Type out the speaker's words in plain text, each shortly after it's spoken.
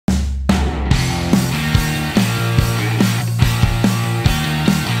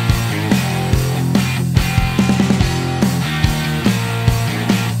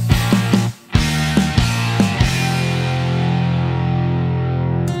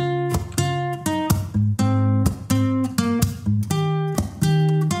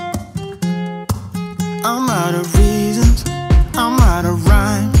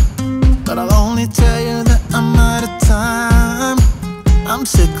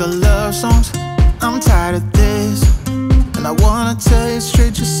our love songs. I'm tired of this, and I wanna tell you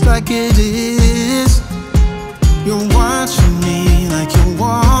straight just like it is. You're watching me like you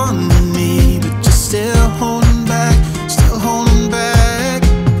want me, but you're still holding back, still holding back.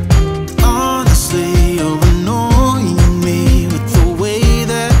 Honestly, you're annoying me with the way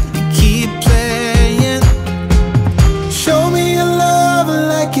that you keep playing. Show me your love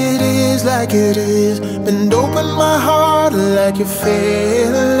like it is, like it is. Bend open my heart like you're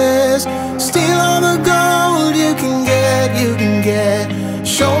fearless. Steal all the gold you can get, you can get.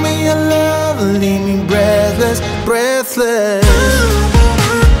 Show me your love, leave me breathless, breathless.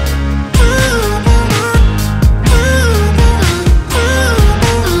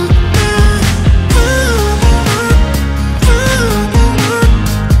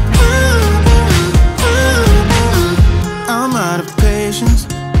 I'm out of patience,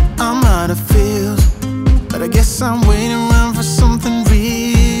 I'm out of feels, but I guess I'm waiting around for something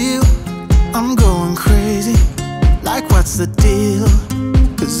real. I'm going crazy, like what's the deal?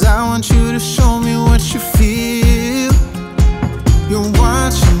 Cause I want you to show me what you feel. You're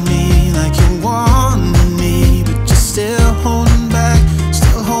watching me like you want me, but you're still holding back,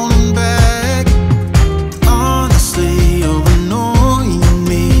 still holding back. Honestly, you're annoying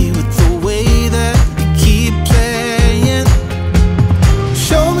me with the way that you keep playing.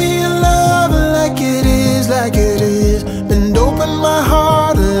 Show me your love like it is, like it is. Bend open my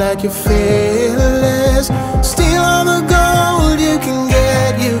heart like you're fearless. Steal all the gold you can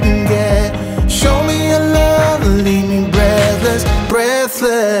get, you can get. Show me your love, leave me breathless,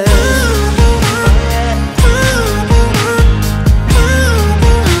 breathless.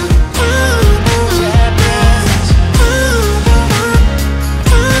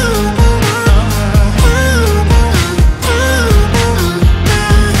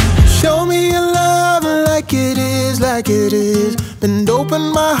 Show me your love like it is, like it is. Bend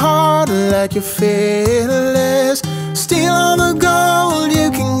open my heart like you're fearless. Steal all the gold you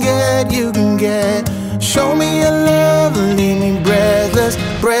can get, you can get. Show me your love, leave me breathless,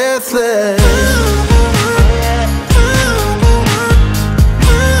 breathless.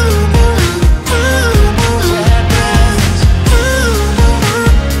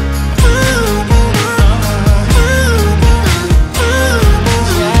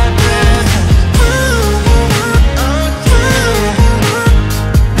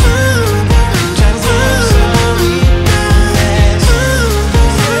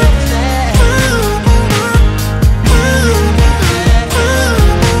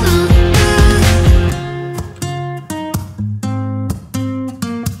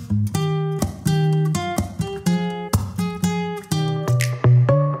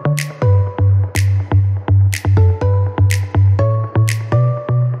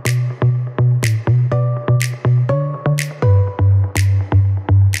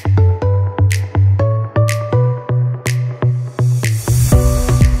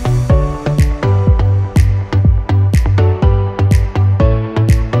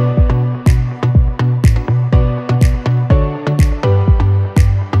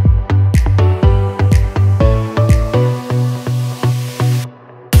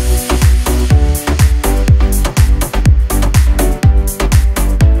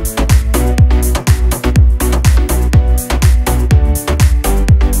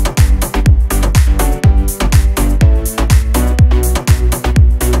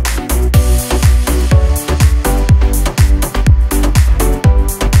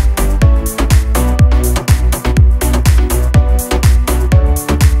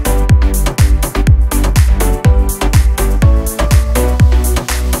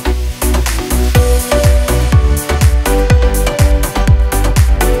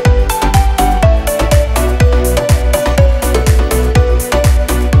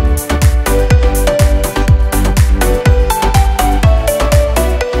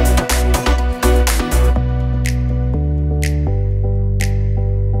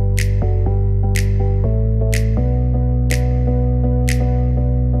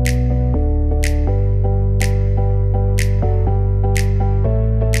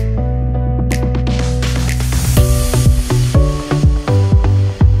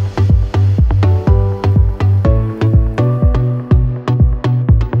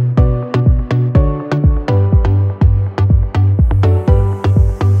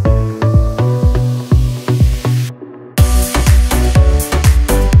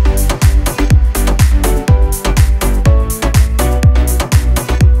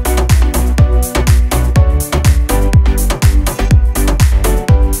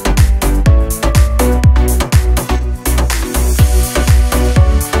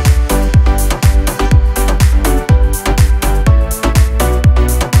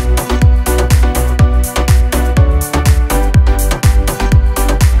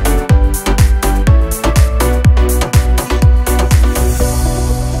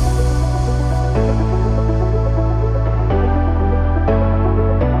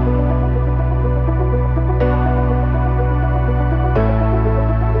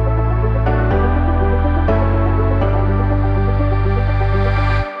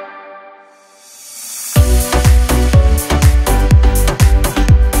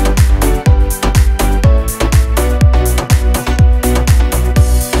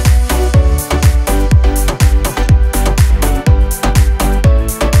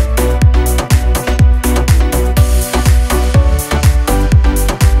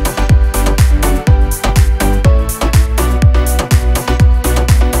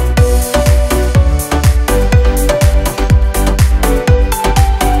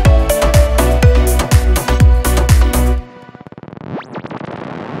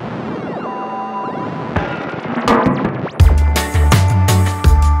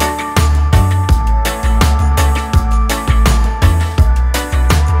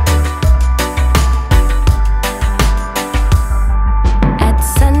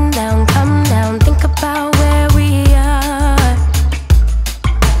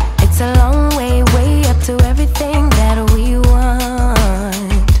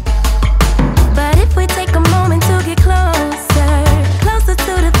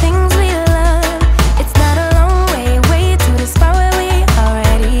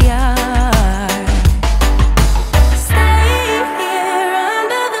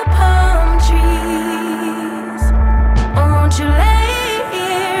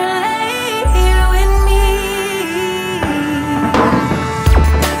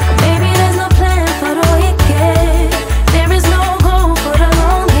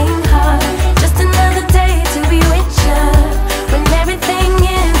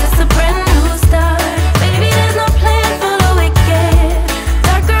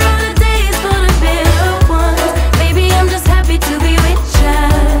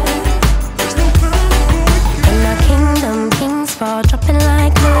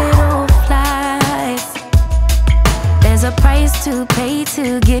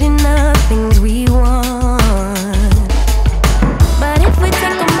 to getting the things we want. But if we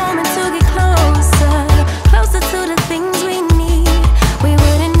take a moment to get closer, closer to the things we need, we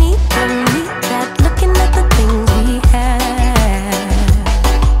wouldn't need that looking at the things we have.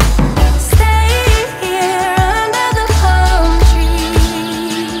 Stay here under the palm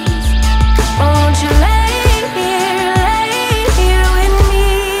trees. Won't you lay here with me?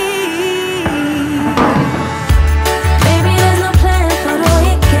 Baby, there's no plan for the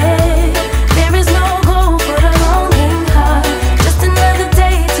wicked. There is no goal for the longing heart. Just another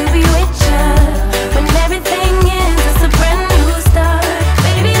day to be with you. When everything ends, it's a brand new start.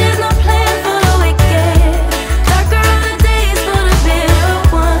 Baby, there's no plan for the wicked. Darker are the days for the bitter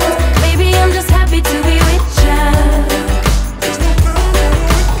ones. Baby, I'm just happy to be with you.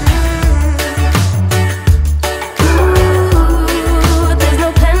 Ooh, there's no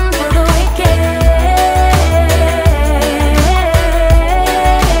plan for the wicked.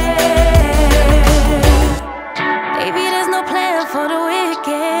 Baby, there's no plan for the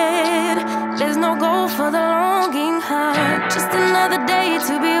wicked. There's no goal for the longing heart. Just another day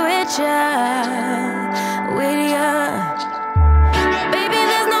to be with ya, with ya. Baby,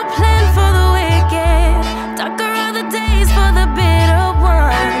 there's no plan for the wicked. Darker are the days for the bitter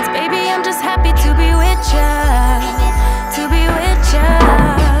ones. Baby, I'm just happy to be with ya, to be with ya.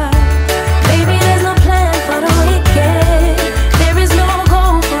 Baby, there's no plan for the wicked. There is no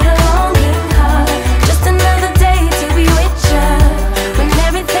goal for the longing heart. Just another day to be with ya. When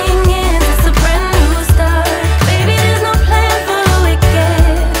everything ends, it's a brand new start. Baby, there's no plan for the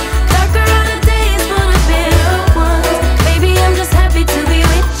wicked. Darker are the days for the bitter ones. Baby, I'm just happy to be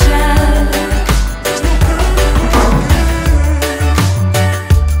with ya.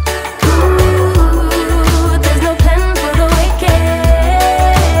 Ooh, there's no plan for the wicked.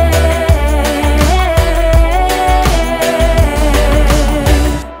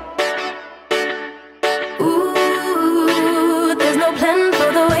 Ooh, there's no plan for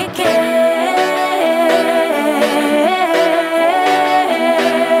the wicked.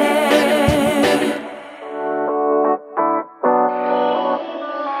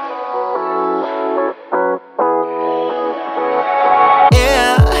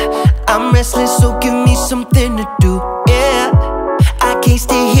 Yeah, I'm restless, so give me something to do. Yeah, I can't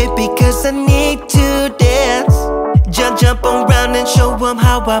stay here because I need to dance. Jump around and show 'em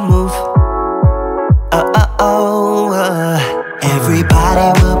how I move. Everybody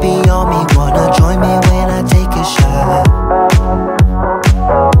will be on me, wanna join me when I take a shot.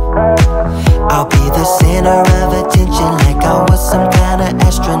 I'll be the center of attention like I was some kind of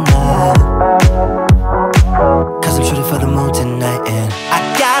astronaut. Cause I'm shooting for the moon tonight and I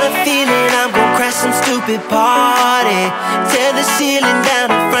got a feeling I'm gonna crash some stupid party. Tear the ceiling down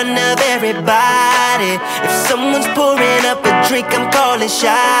in front of everybody. If someone's pouring up a drink, I'm calling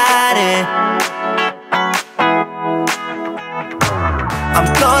shawty. I'm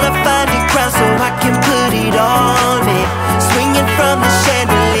gonna find a crowd so I can put it on me. Swinging from the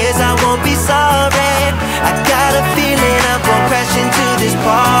chandeliers, I won't be sorry. I got a feeling I'm gonna crash into this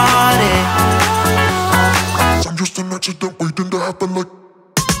party. I'm just an accident waiting to happen like.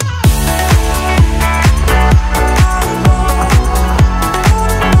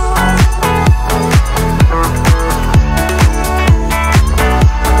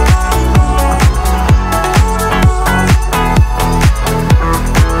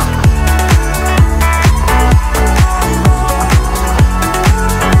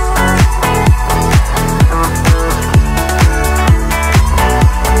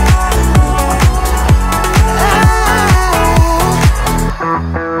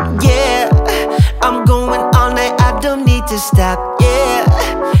 Stop, yeah,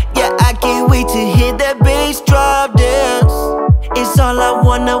 I can't wait to hear that bass drop dance. It's all I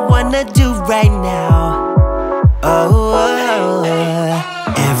wanna do right now.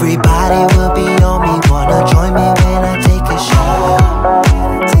 Everybody will be on me, wanna join me when I take a shot.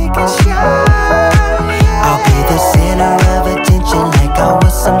 I'll be the center of attention like I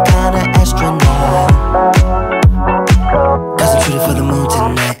was some kind of astronaut. Cause I'm shooting for the moon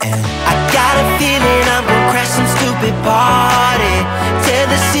tonight and I got a feeling I'm gonna crash some stupid party. Tear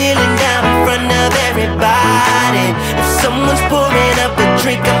the ceiling down in front of everybody. If someone's pouring up a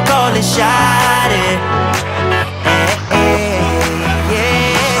drink, I'm calling shawty.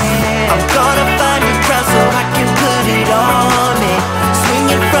 I'm gonna find a crowd so I can put it on me.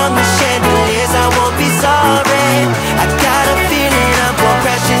 Swinging from the chandeliers, I won't be sorry. I got a feeling I'm gonna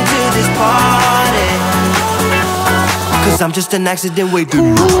crash into this party. Cause I'm just an accident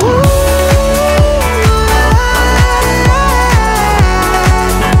waiting.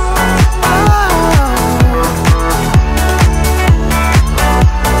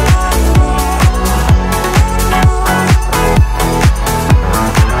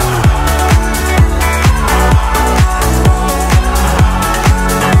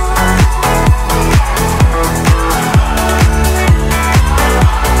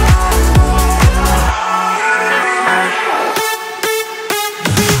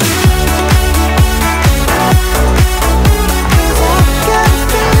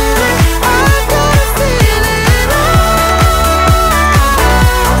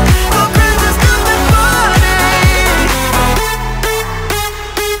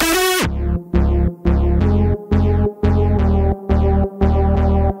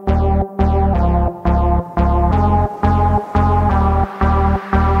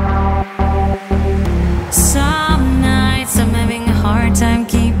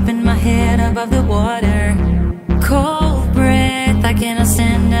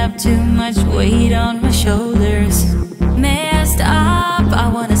 up too much weight on my shoulders. Messed up, I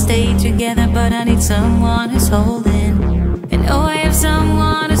wanna stay together, but I need someone who's holding. And oh, I have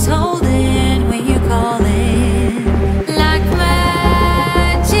someone who's holding when you call it. Like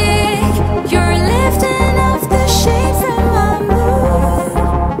magic, you're lifting off the shade from my mood.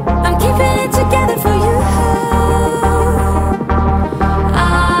 I'm keeping it together for you.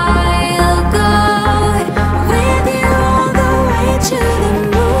 I'll go with you all the way to the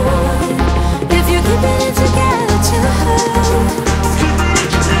moon. If you're keeping it together too.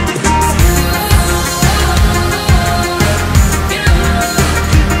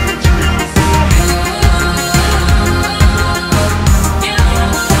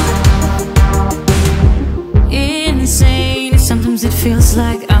 Insane, sometimes it feels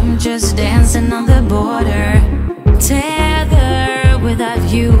like I'm just dancing on the border. Tether, without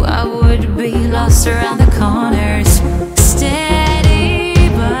you I would be lost around the corners. Steady,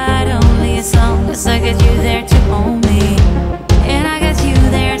 but only as long as I get you there to hold me. And I got you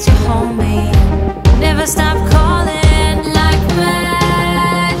there to hold me. Never stop calling like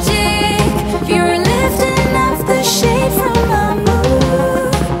magic. You're lifting off the shade from my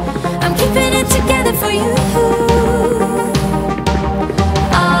mood. I'm keeping it together for you.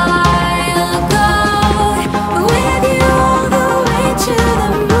 I'll go with you all the way to the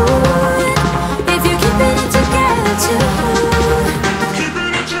moon. If you're keeping it together too.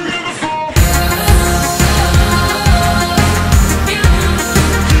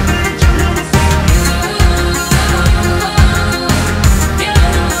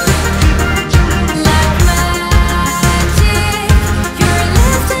 Like magic, you're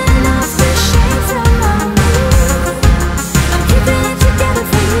lifting off the shade from my mood.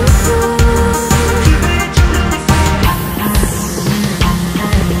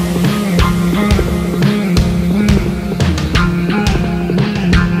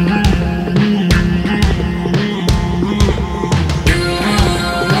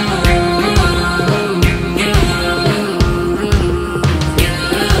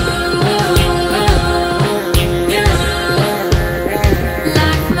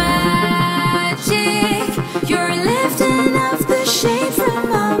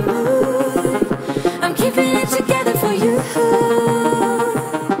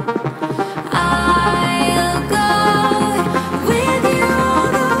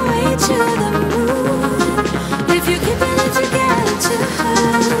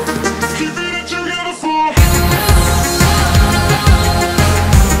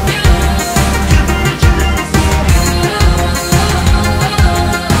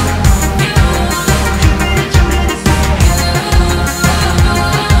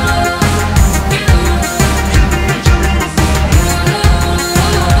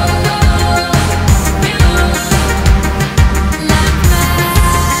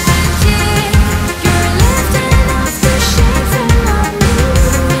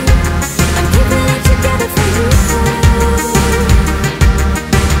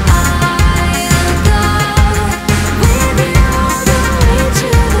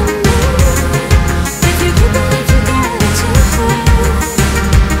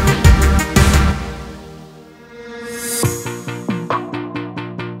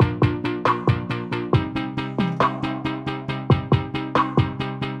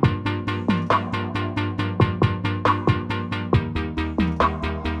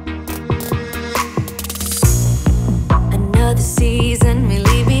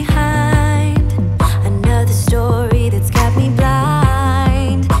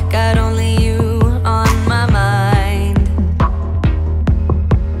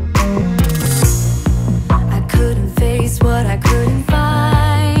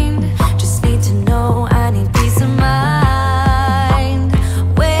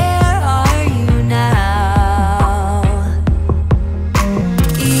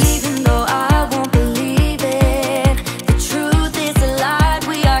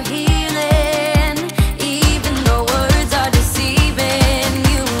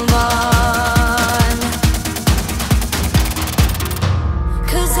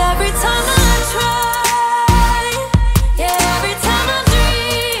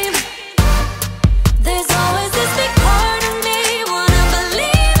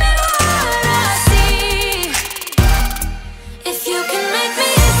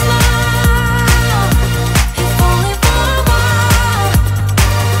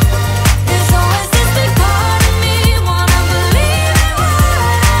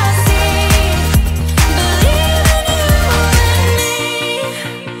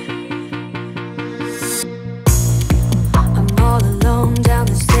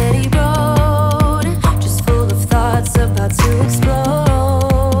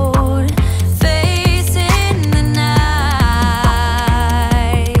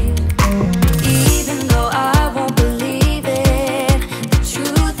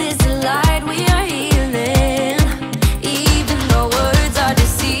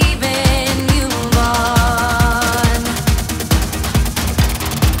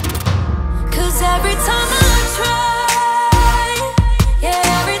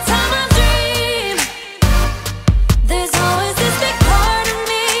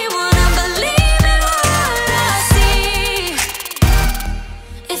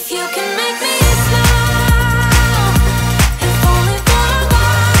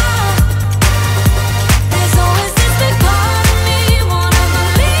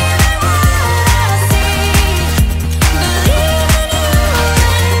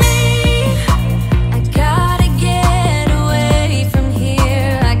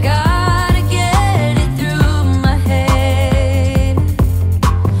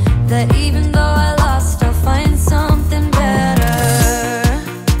 that even though